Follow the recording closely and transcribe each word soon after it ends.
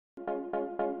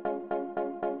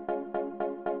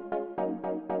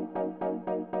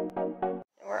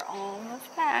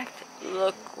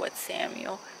what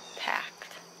Samuel packed.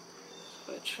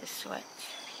 His switch.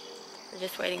 We're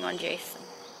just waiting on Jason.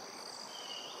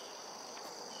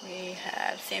 We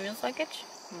have Samuel's luggage,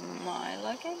 my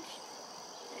luggage,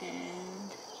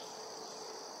 and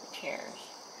the chairs.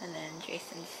 And then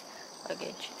Jason's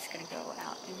luggage is going to go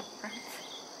out in front.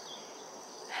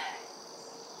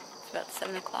 It's about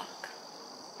 7 o'clock.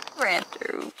 Ran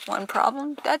through one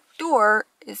problem. That door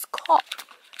is caught.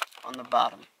 On the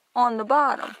bottom. On the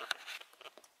bottom.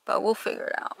 But we'll figure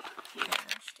it out. Here's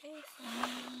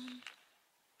Jason.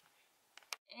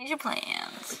 Change your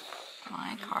plans.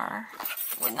 My car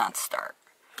would not start.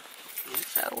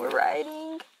 So we're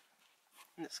riding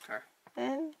in this car.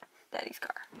 in Daddy's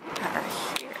car. We're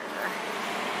here.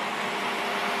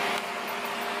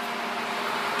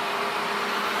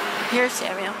 Here's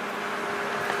Samuel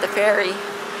at the ferry.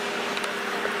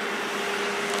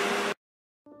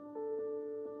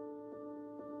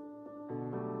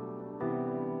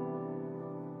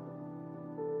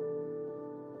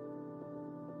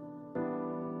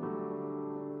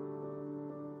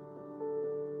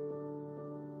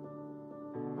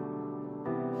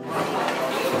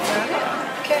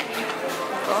 Okay,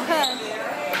 go ahead.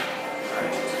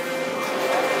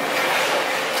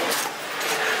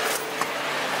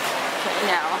 Okay,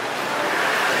 now.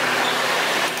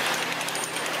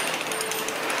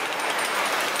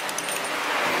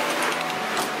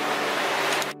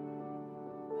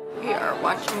 We are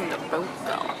watching the boat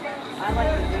go. I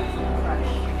like the view from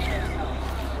fresh.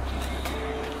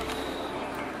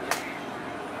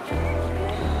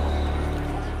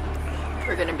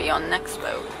 We're gonna be on the next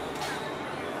boat.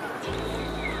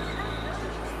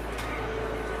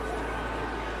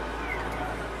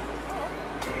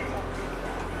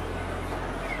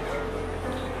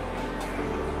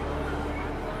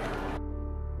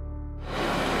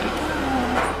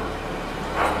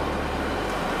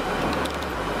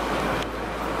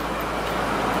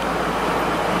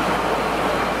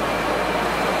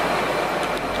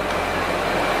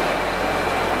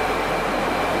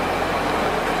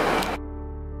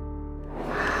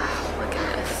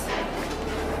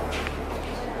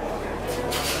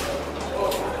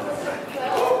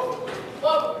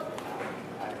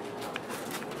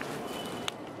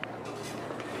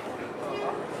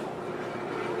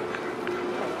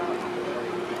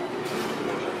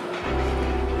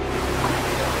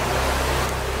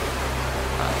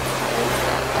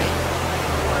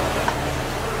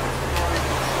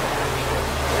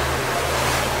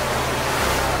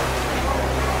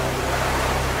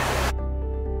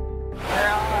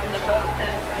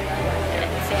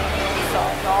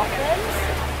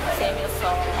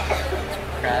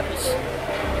 Crabs.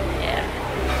 Yeah,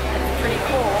 that's pretty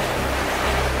cool.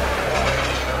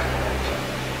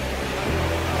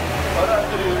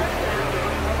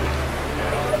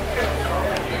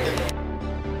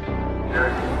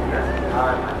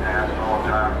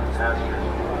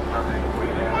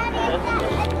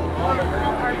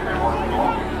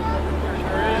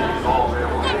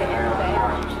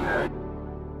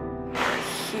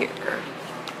 Here,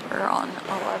 we're on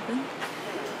 11.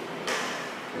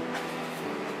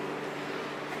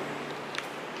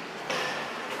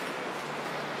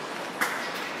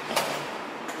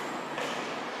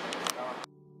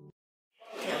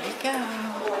 Go.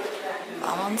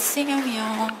 On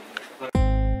Samuel.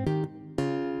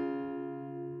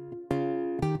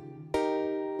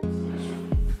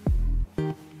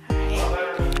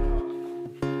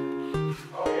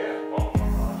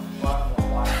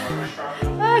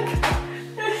 Look!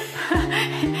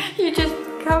 You just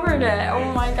covered it. Oh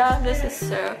my god, this is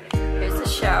so... Here's the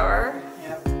shower.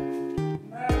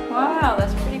 Wow,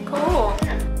 that's pretty cool.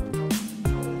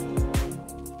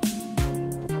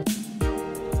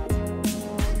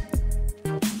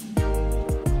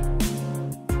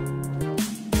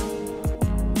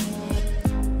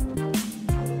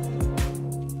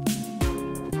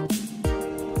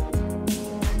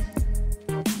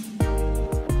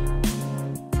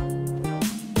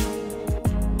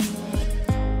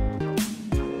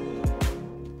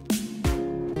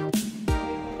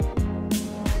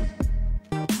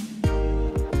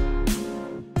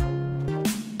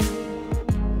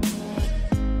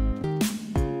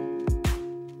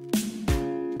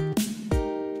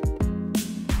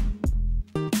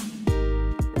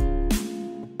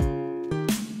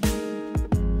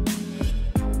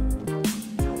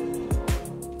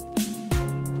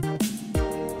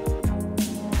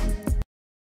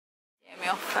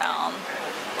 Found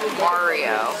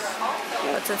Mario.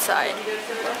 What's inside?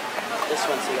 This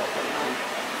one's the open one.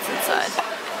 What's inside?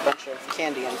 A bunch of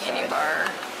candy inside. Candy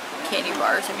bar. Candy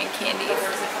bars, I mean candies.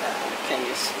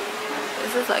 Candies.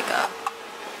 This is like a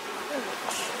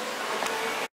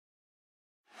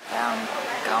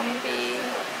maybe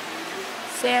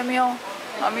Samuel.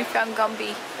 Let me find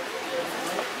Gumby.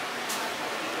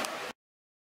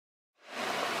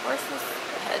 Where's this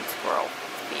head squirrel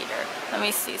feeder? Let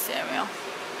me see Samuel.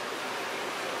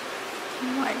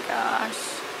 Oh my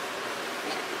gosh.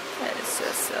 That is so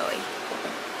silly.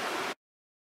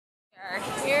 We are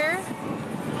here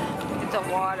at the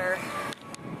water.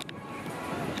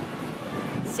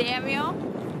 Samuel?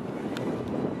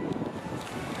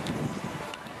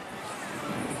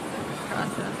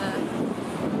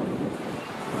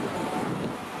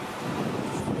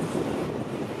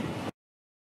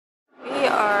 We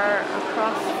are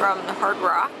across from the Hard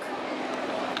Rock,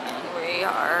 and we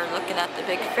are looking at the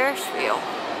big Ferris wheel.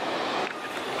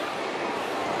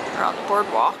 We're on the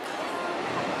boardwalk.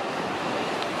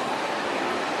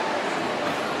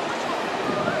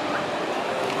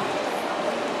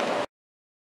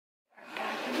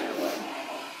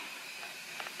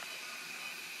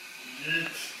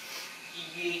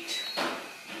 Yeet.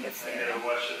 I gotta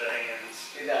wash the hands.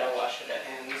 You gotta wash the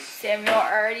hands. Samuel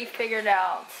already figured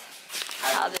out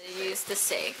how to use the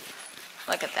safe.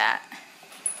 Look at that.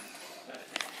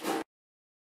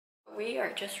 We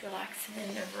are just relaxing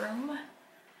in the room.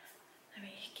 Let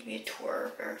me give you a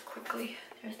tour very quickly.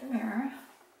 There's the mirror.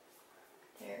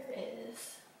 There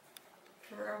is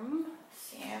the room.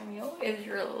 Samuel is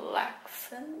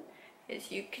relaxing,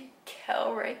 as you can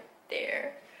tell right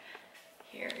there.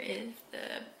 Here is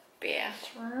the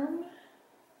bathroom.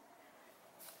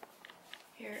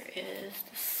 Here is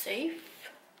the safe.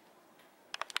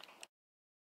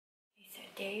 So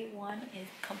day one is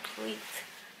complete.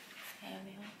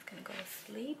 Samuel is gonna go to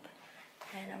sleep,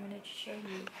 and I'm gonna show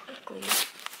you quickly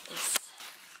this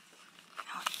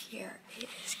out here. It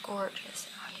is gorgeous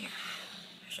out here.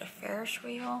 There's a Ferris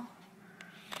wheel,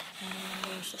 and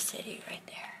there's the city right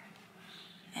there,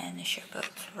 and the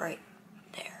shipboat's right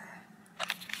there.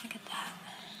 Look at that.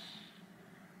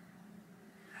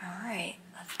 All right,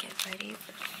 let's get ready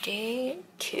for day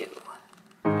 2.